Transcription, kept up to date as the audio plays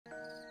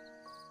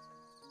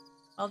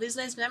All these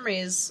nice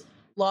memories,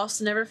 lost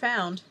and never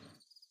found.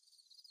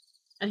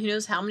 And who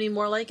knows how many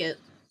more like it.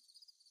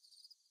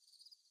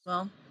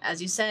 Well,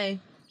 as you say,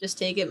 just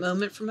take it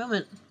moment for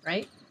moment,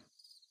 right?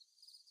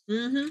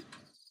 Mm-hmm.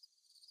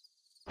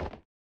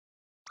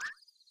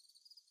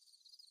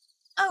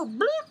 Oh,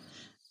 bloop!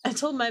 I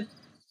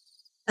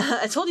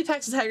told you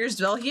packs of tigers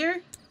dwell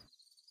here.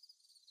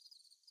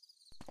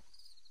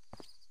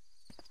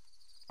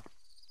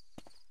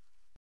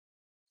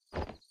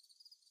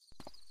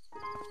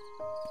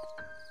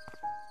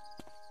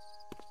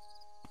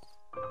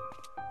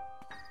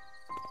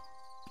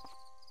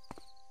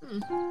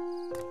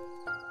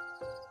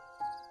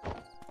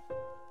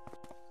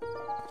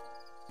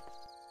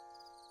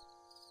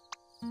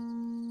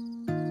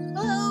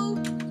 Hello.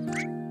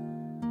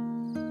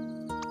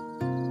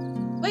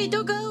 Wait,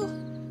 don't go.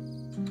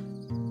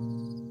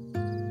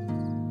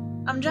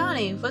 I'm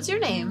Johnny. What's your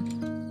name?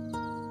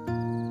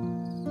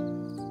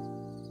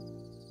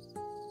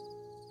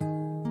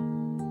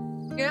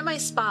 You're at my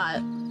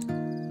spot.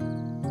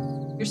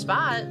 Your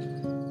spot?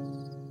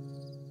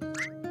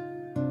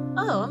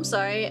 Oh, I'm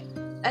sorry.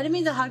 I didn't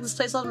mean to hog this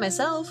place all to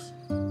myself.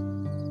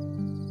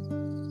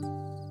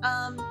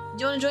 Do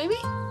you want to join me?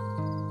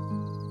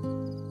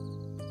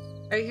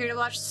 Are you here to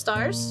watch the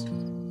stars?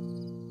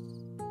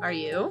 Are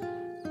you?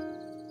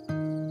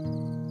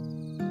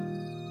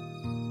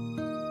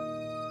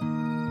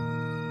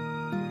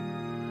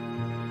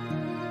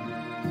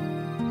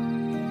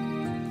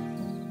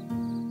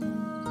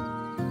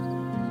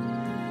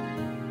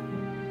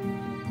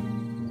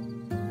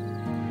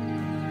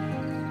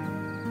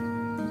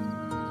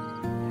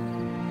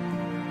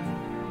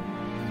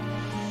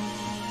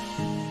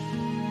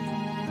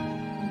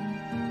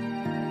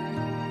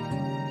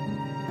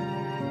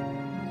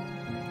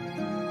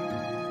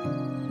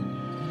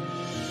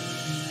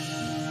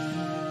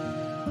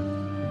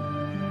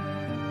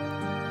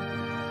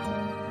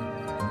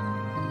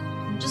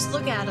 Just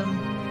look at him.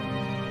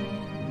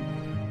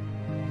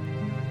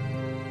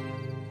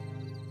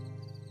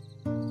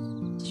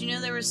 Did you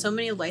know there were so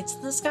many lights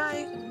in the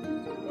sky?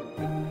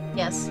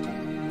 Yes.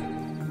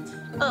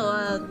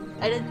 Oh,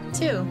 I did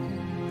too.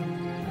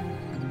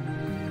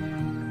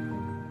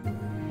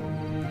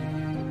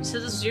 So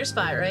this is your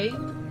spot, right?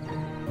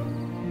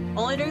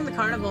 Only during the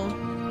carnival.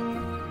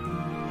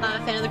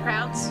 Not a fan of the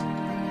crowds?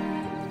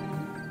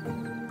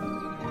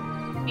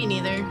 Me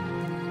neither.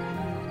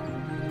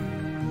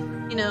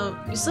 You know,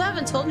 you still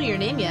haven't told me your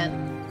name yet.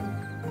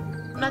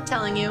 I'm not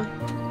telling you.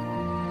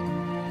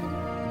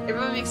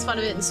 Everyone makes fun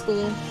of it in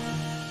school.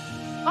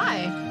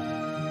 Why?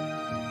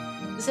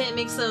 They say it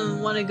makes them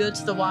want to go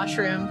to the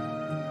washroom.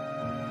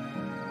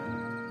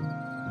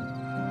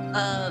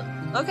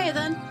 Okay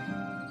then.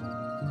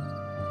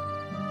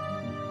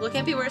 Well, it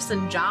can't be worse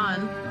than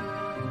John.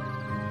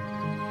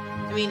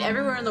 I mean,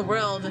 everywhere in the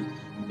world,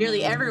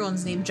 nearly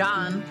everyone's named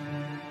John.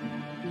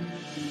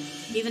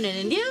 Even in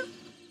India?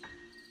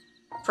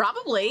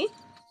 Probably.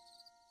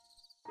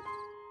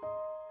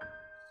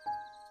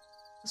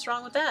 What's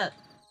wrong with that?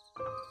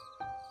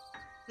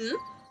 What's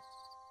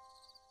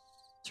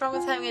wrong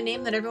with having a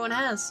name that everyone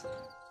has?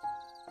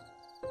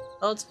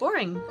 Well, it's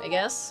boring, I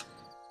guess.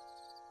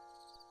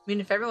 I mean,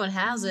 if everyone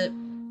has it,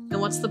 then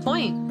what's the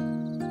point?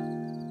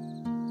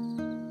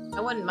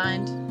 I wouldn't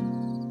mind.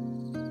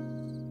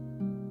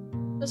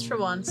 Just for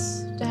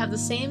once, to have the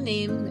same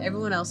name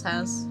everyone else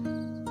has.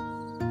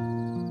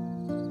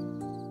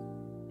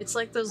 It's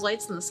like those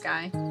lights in the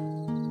sky.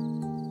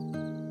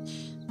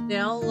 They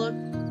all look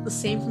the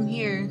same from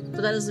here,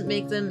 but that doesn't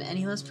make them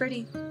any less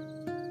pretty.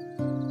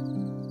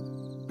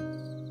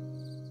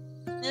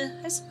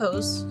 I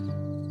suppose.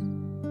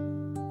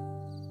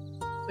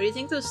 What do you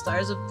think those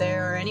stars up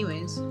there are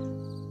anyways?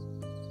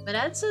 My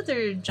dad said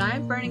they're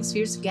giant burning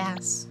spheres of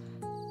gas.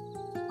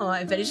 Oh,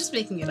 I bet he's just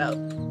making it up.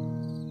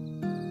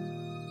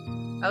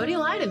 Why would he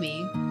lie to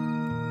me?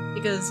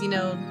 Because, you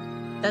know,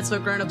 that's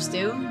what grown-ups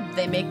do.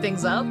 They make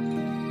things up.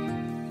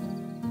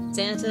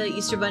 Santa,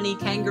 Easter Bunny,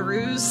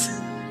 kangaroos.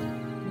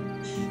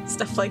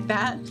 Stuff like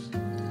that.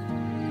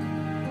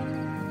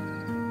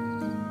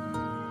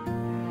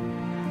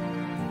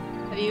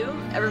 Have you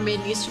ever made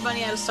an Easter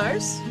Bunny out of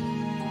stars?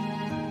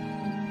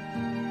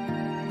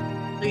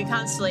 Like a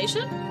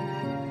constellation?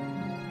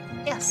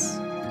 Yes.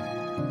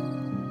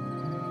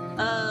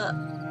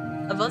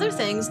 Of other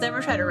things,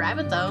 never tried a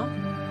rabbit though.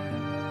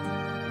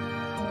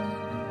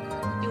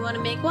 You want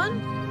to make one?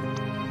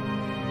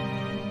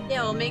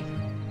 Yeah, we'll make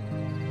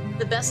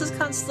the bestest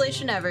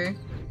constellation ever.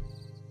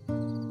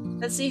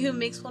 Let's see who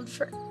makes one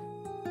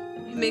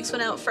who makes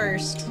one out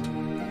first.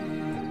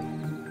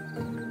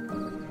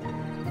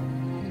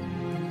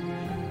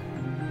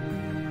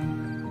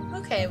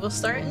 Okay, we'll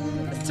start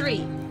in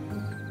 3.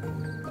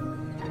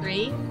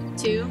 3,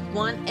 2,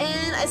 1,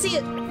 and I see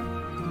it!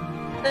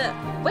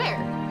 Where?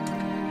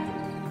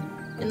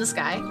 In the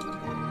sky.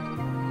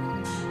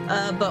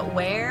 But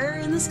where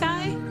in the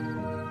sky?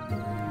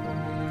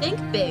 Think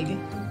big.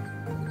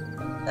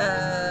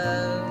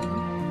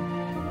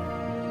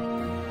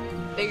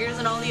 Bigger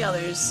than all the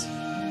others.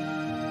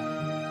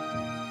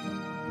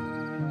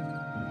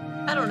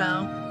 I don't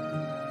know.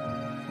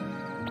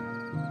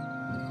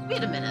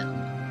 Wait a minute.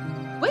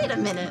 Wait a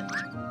minute.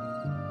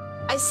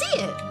 I see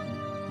it.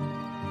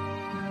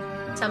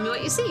 Tell me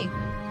what you see.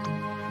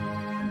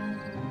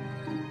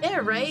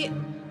 There, right?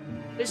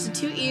 There's the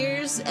 2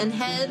 ears and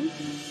head.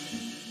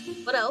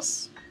 What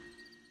else?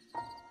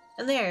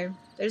 And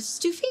there's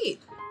 2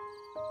 feet.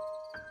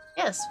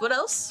 Yes, what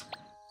else?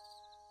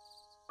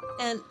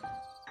 And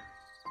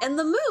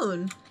the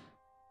moon.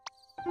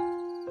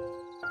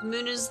 The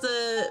moon is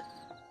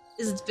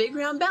its big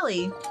round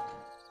belly.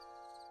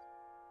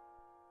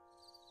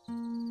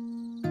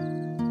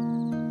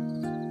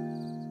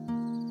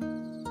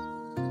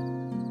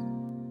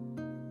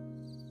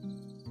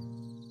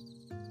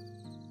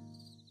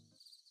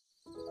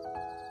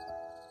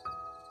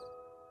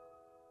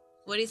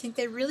 What do you think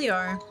they really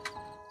are?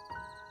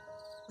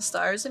 The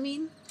stars, I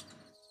mean?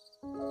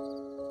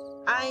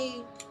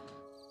 I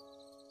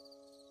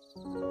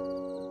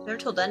never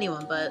told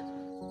anyone, but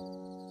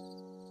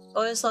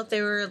always thought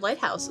they were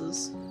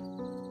lighthouses.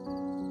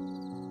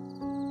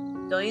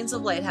 Billions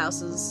of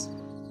lighthouses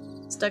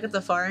stuck at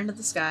the far end of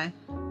the sky.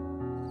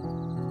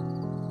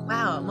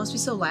 Wow, it must be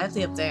so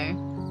lively up there.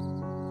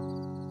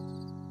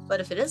 But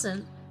if it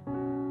isn't,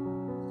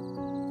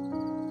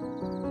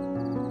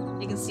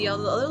 you can see all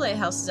the other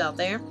lighthouses out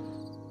there,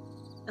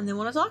 and they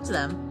want to talk to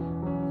them.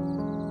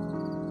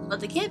 But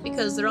they can't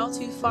because they're all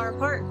too far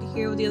apart to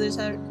hear what the others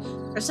are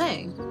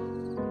saying.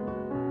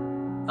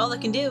 All they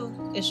can do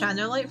is shine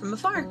their light from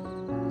afar.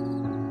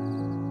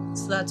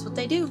 So that's what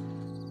they do.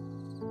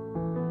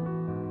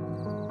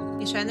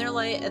 They shine their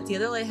light at the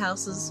other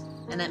lighthouses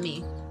and at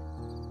me.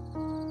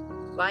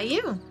 Why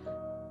you?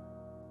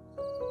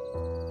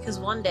 Because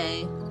one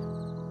day,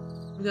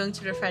 I'm going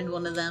to befriend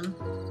one of them.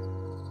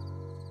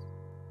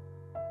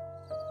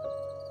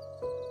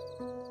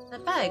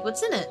 That bag,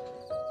 what's in it?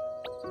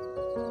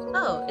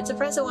 Oh, it's a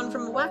prize I won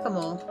from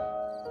Whack-A-Mole.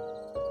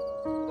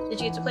 Did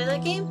you get to play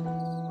that game?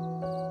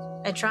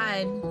 I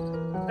tried,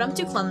 but I'm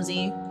too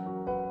clumsy.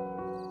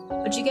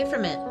 What'd you get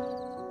from it?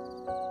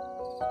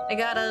 I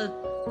got a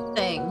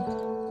thing.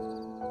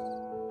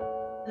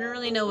 I don't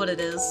really know what it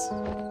is.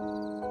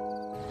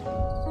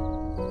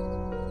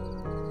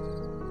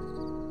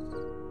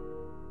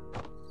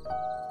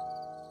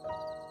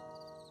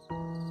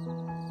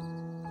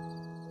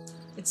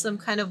 It's some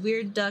kind of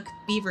weird duck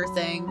beaver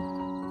thing.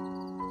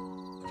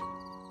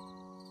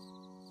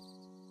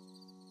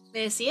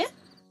 May I see it?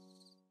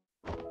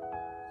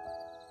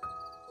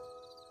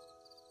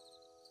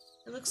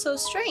 It looks so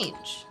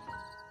strange.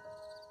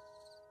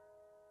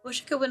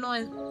 Wish I could win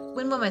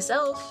one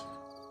myself.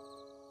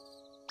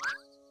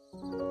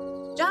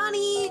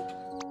 Johnny!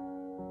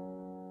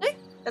 Hey,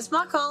 that's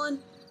Ma calling.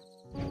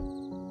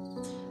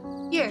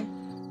 Here.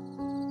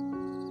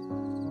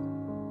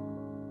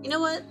 You know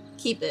what?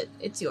 Keep it.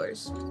 It's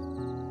yours.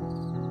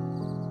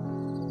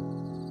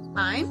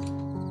 Mine?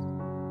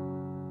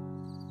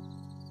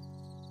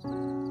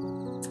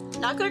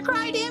 Not gonna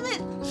cry, damn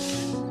it!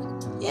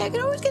 Yeah, I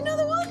can always get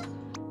another one.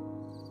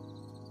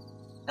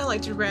 I don't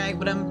like to brag,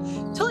 but I'm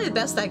totally the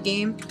best at that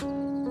game.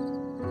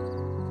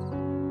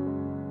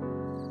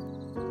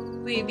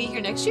 Will you be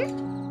here next year?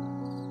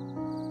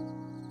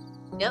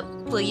 Yep.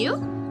 Will you?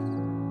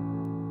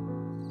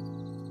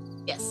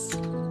 Yes.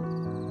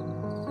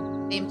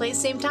 Same place,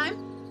 same time?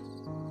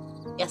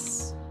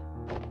 Yes.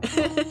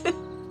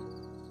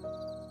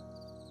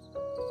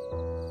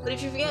 But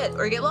if you forget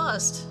or get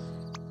lost,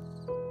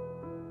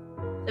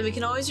 then we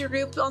can always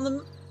regroup on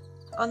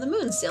the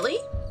moon, silly.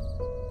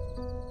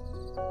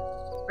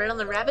 Right on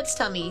the rabbit's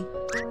tummy.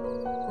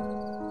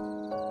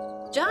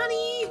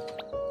 Johnny!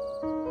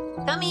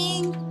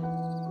 Coming!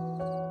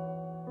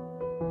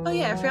 Oh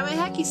yeah, I forgot my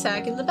hacky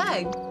sack in the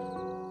bag.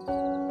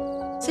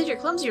 Said you're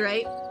clumsy,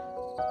 right?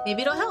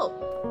 Maybe it'll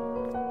help.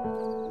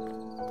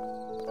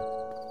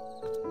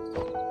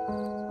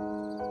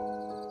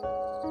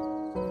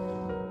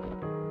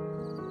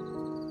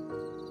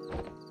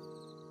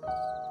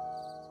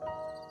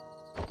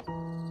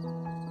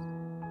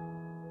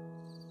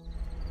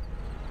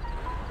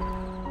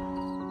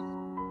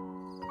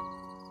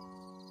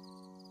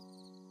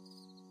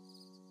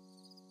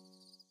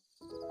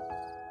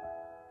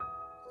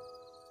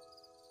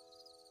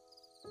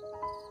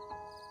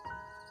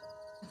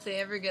 If they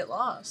ever get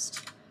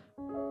lost.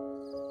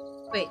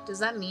 Wait, does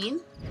that mean?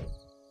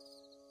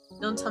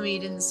 Don't tell me you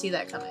didn't see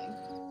that coming.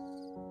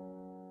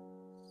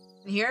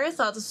 And here I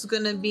thought this was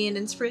gonna be an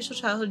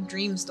inspirational childhood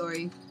dream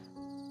story.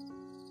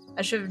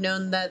 I should have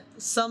known that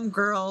some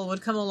girl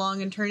would come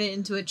along and turn it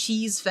into a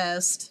cheese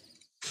fest.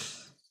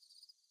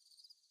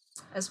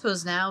 I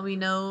suppose now we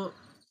know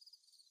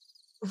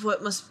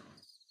what we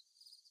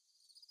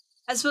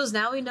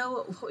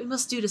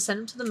must do to send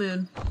him to the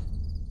moon.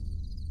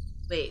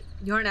 Wait,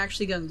 you aren't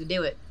actually going to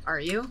do it, are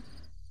you?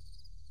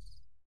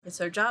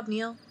 It's our job,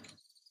 Neil.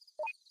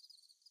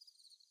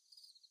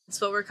 It's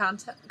what we're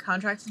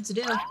contracted to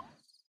do.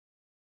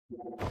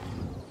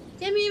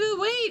 Damn, Eva,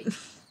 wait!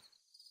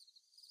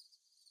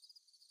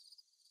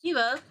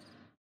 Eva?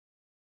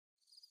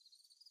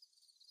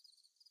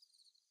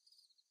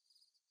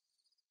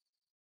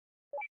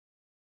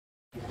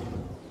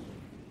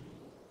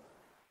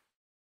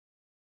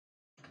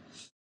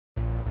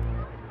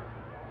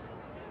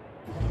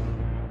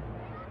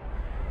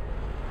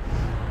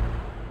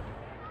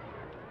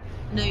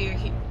 No,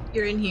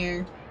 you're in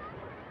here.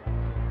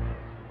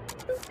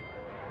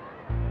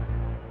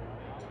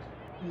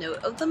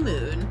 Note of the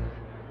moon.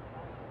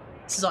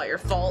 This is all your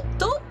fault.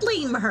 Don't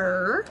blame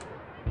her.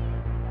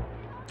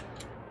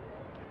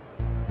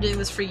 I'm doing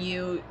this for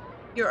you.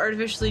 You're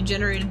artificially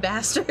generated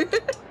bastard.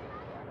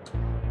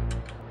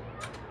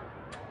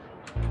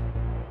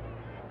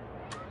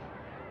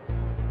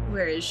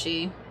 Where is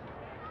she?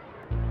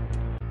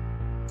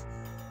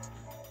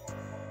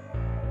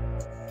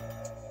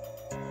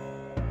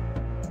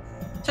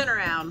 Turn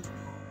around.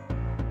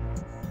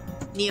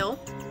 Neil.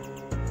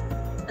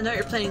 I know what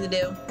you're planning to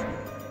do.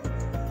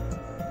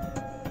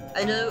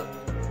 I know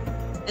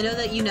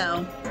that you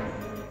know.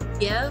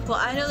 Yeah? Well,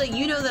 I know that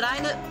you know that I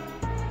know.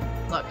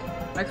 Look,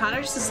 my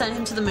contract is to send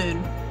him to the moon.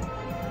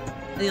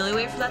 And the only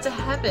way for that to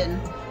happen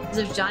is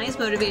if Johnny's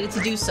motivated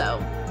to do so.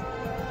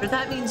 But if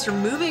that means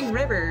removing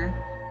River,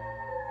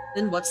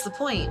 then what's the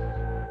point?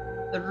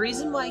 The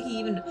reason why he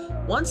even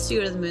wants to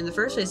go to the moon in the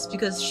first place is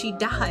because she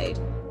died.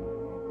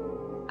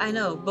 I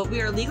know, but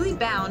we are legally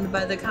bound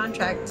by the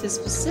contract to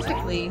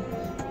specifically...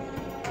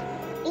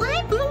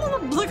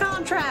 the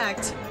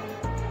contract!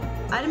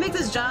 I didn't make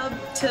this job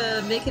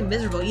to make him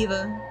miserable,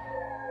 Eva.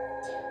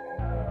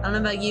 I don't know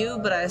about you,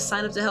 but I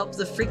signed up to help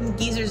the freaking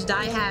geezers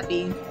die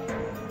happy.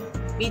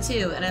 Me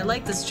too, and I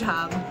like this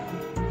job.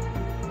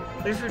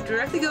 But if we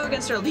directly go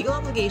against our legal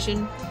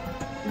obligation,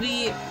 we'll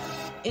be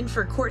in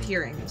for court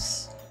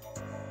hearings.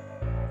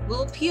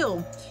 We'll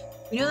appeal.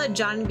 We know that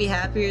Johnny would be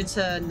happier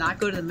to not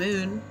go to the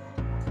moon.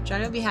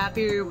 Johnny would be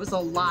happier with a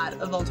lot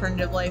of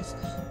alternative life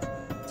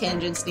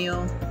tangents,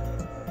 Neil.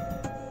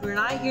 We're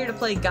not here to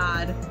play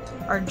God.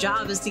 Our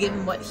job is to give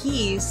him what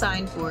he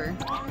signed for.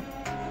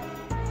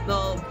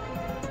 Well,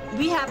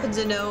 we happen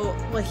to know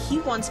what he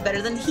wants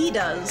better than he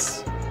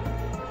does.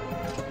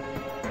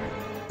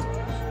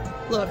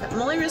 Look,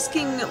 I'm only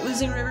risking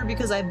losing River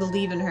because I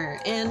believe in her,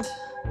 and...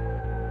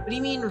 What do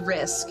you mean,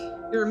 risk?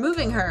 You're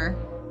removing her.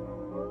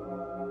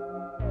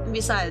 And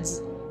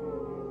besides,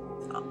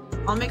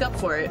 I'll make up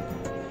for it.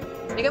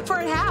 Make up for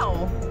it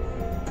how?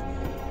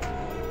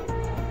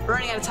 We're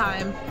running out of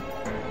time.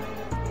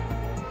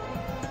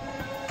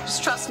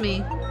 Just trust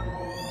me.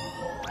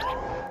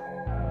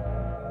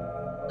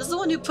 This is the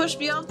one who pushed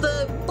me off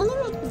the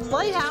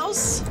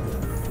lighthouse.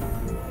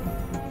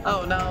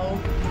 Oh no.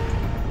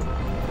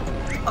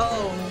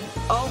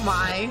 Oh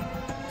my.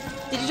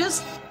 Did you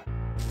just...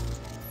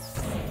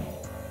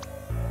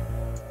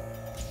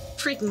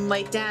 Freaking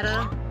light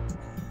data.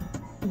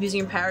 Abusing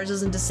your powers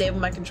doesn't disable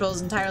my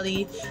controls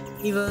entirely,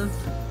 Eva.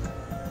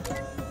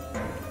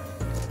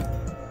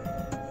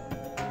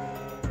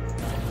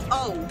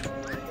 Oh.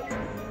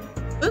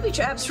 Booby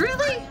traps,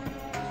 really?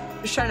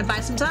 Just trying to buy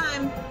some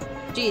time.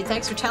 Gee,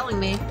 thanks for telling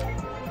me.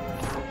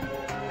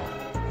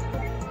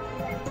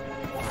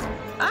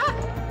 Ah!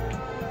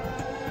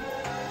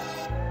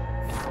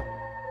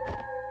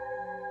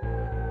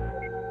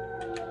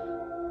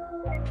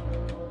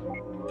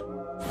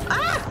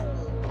 Ah!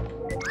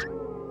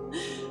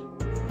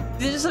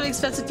 These are some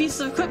expensive pieces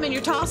of equipment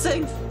you're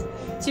tossing.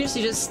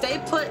 Seriously, just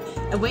stay put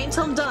and wait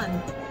until I'm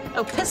done.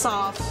 Oh, piss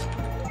off.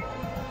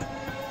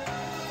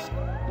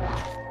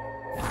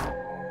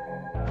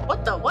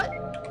 What the what?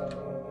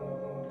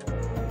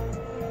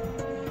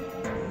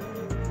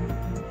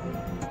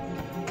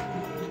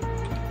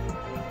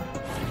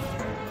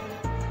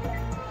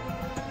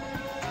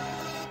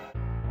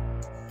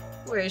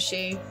 Where is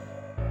she?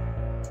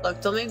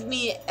 Look, don't make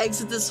me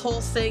exit this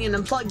whole thing and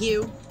unplug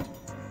you.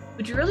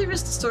 Would you really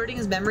risk distorting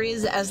his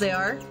memories as they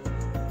are?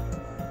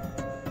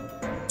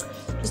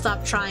 Just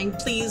stop trying,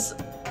 please.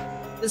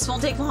 This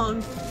won't take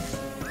long.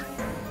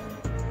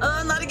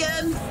 Not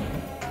again!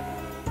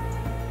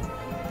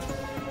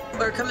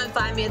 Or come and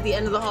find me at the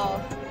end of the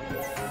hall.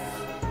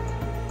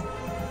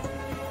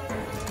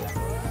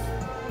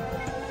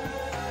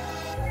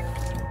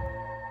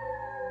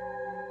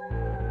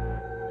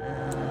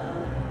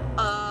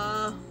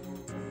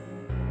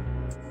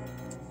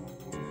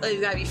 Oh, you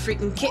gotta be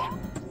freaking kidding.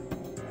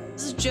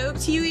 Is this a joke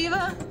to you,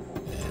 Eva?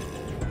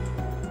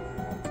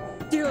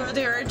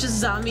 They are just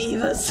zombie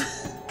Evas.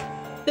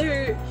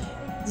 They're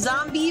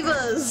zombie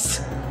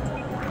Evas.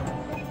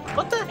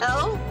 What the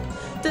hell?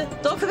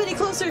 Don't come any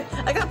closer.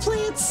 I got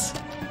plants.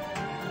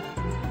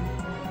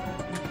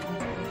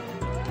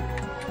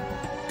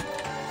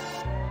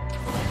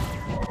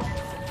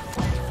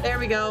 There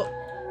we go.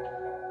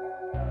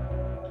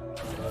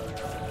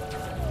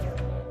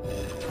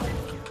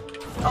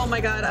 Oh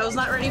my god, I was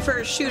not ready for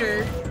a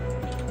shooter.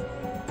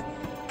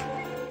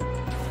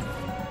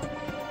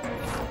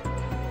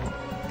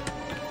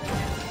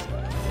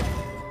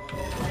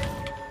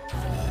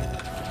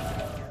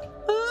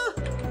 Ah.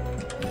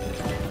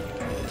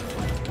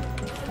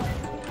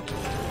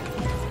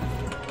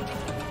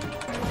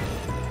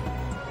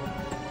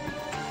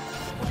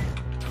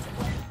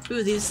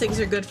 Ooh, these things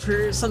are good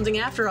for something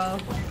after all.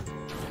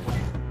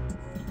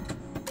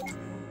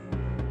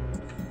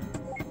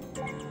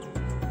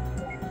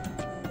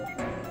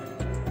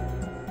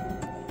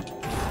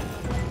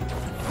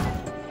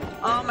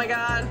 Oh my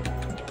god.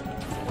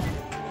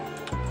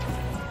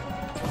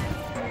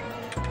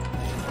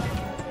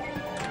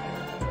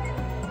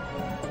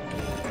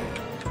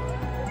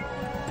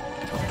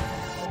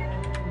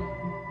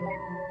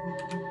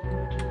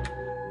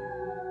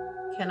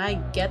 Can I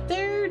get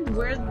there?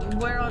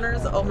 Where on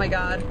earth? Oh my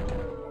god.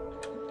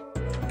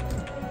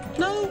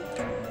 No!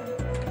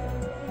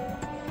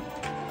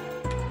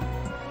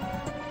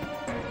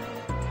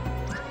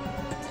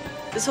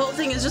 This whole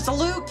thing is just a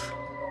loop!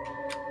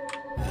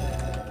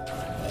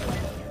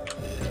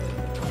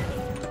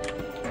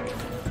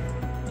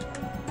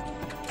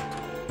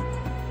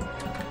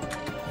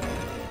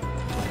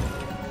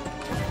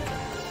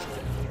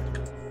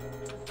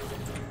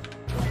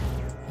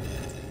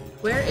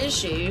 Where is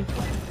she?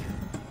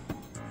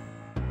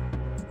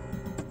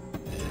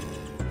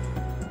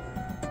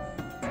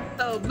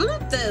 Oh,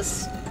 bloop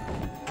this!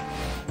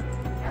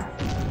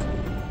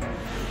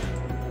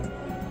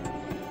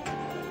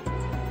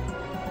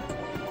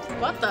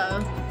 What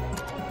the?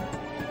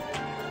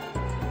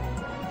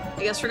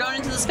 I guess we're going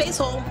into the space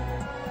hole.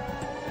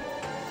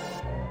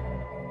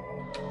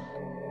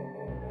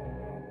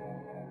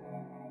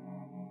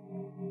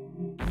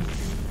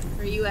 Where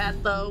are you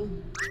at, though?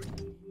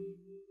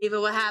 Eva,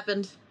 what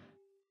happened?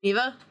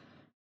 Eva?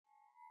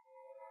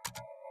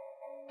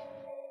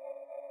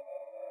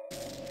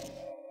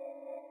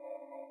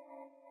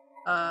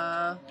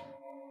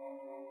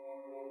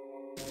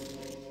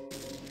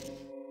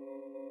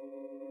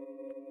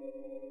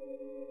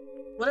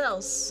 What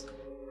else?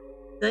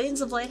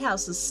 Billions of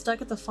lighthouses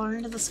stuck at the far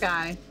end of the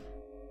sky.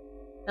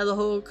 Now the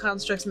whole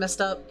construct's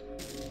messed up.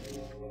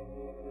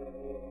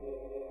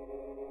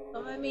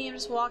 Don't mind me, I'm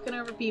just walking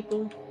over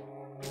people.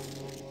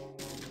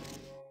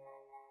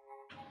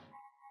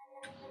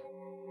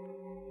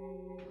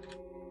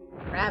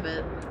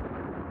 Rabbit.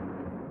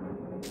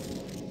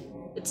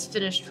 It's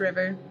finished,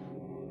 River.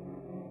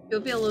 You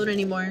won't be alone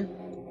anymore.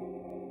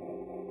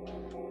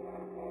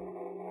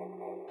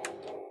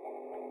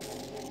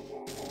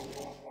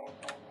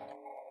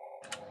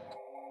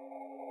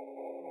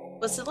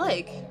 What's it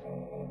like?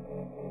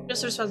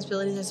 Just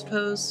responsibilities, I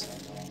suppose.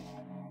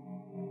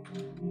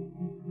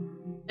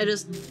 I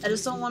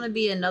just don't want to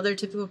be another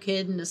typical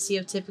kid in a sea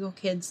of typical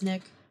kids,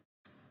 Nick.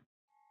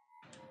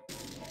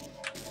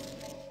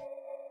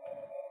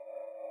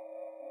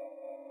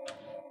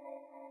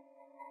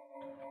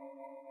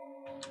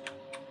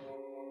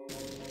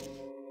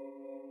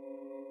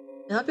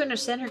 To help you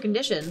understand her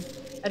condition,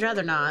 I'd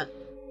rather not.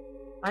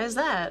 Why is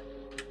that?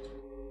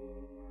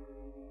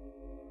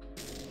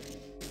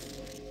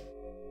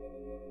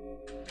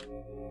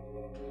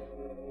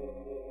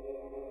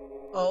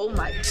 Oh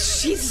my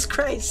Jesus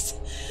Christ.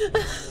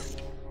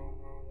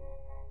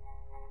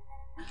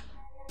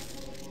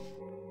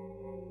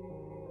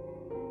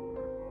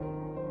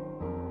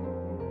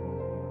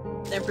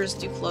 Emperors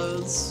do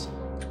clothes.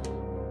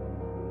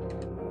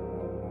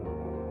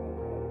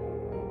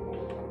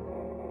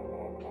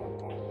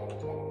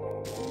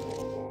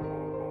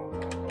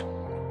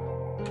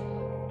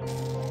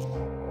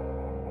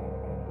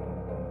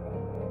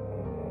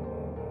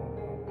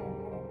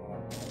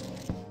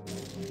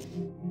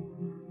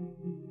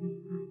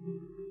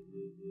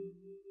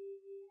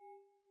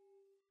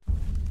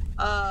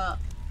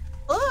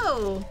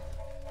 Hello!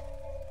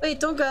 Wait,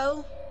 don't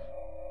go.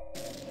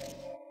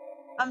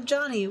 I'm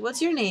Johnny.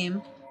 What's your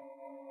name?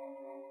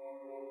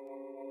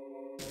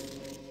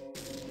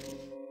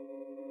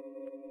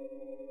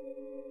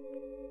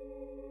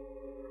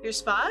 Your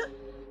spot?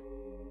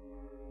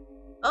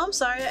 Oh, I'm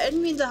sorry. I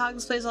didn't mean to hog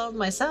this place all over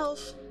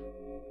myself.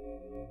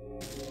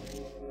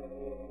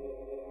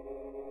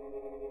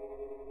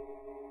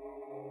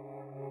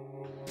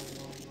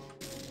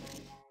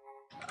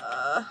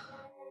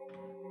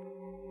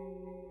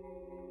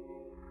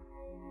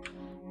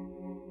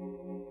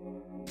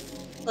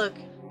 Look,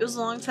 it was a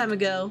long time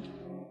ago.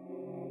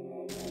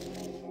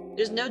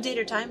 There's no date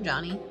or time,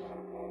 Johnny.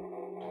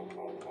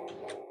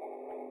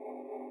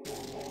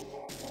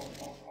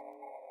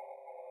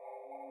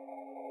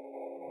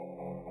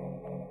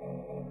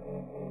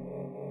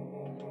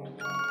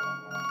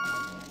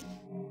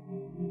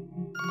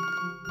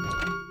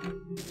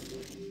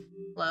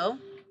 Hello?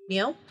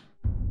 Neo?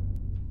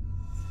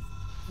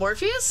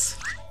 Morpheus?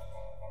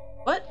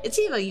 What? It's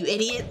Eva, you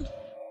idiot!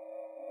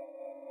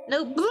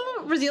 No,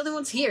 we're the only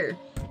ones here.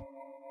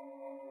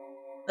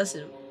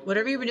 Listen,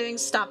 whatever you were doing,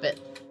 stop it.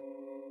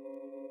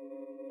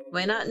 We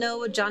might not know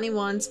what Johnny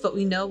wants, but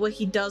we know what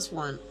he does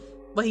want.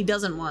 What he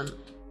doesn't want.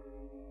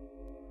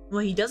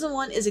 What he doesn't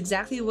want is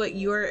exactly what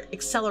you're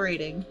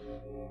accelerating.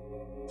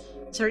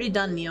 It's already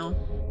done, Neil.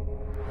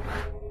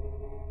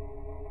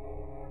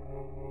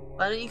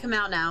 Why don't you come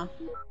out now?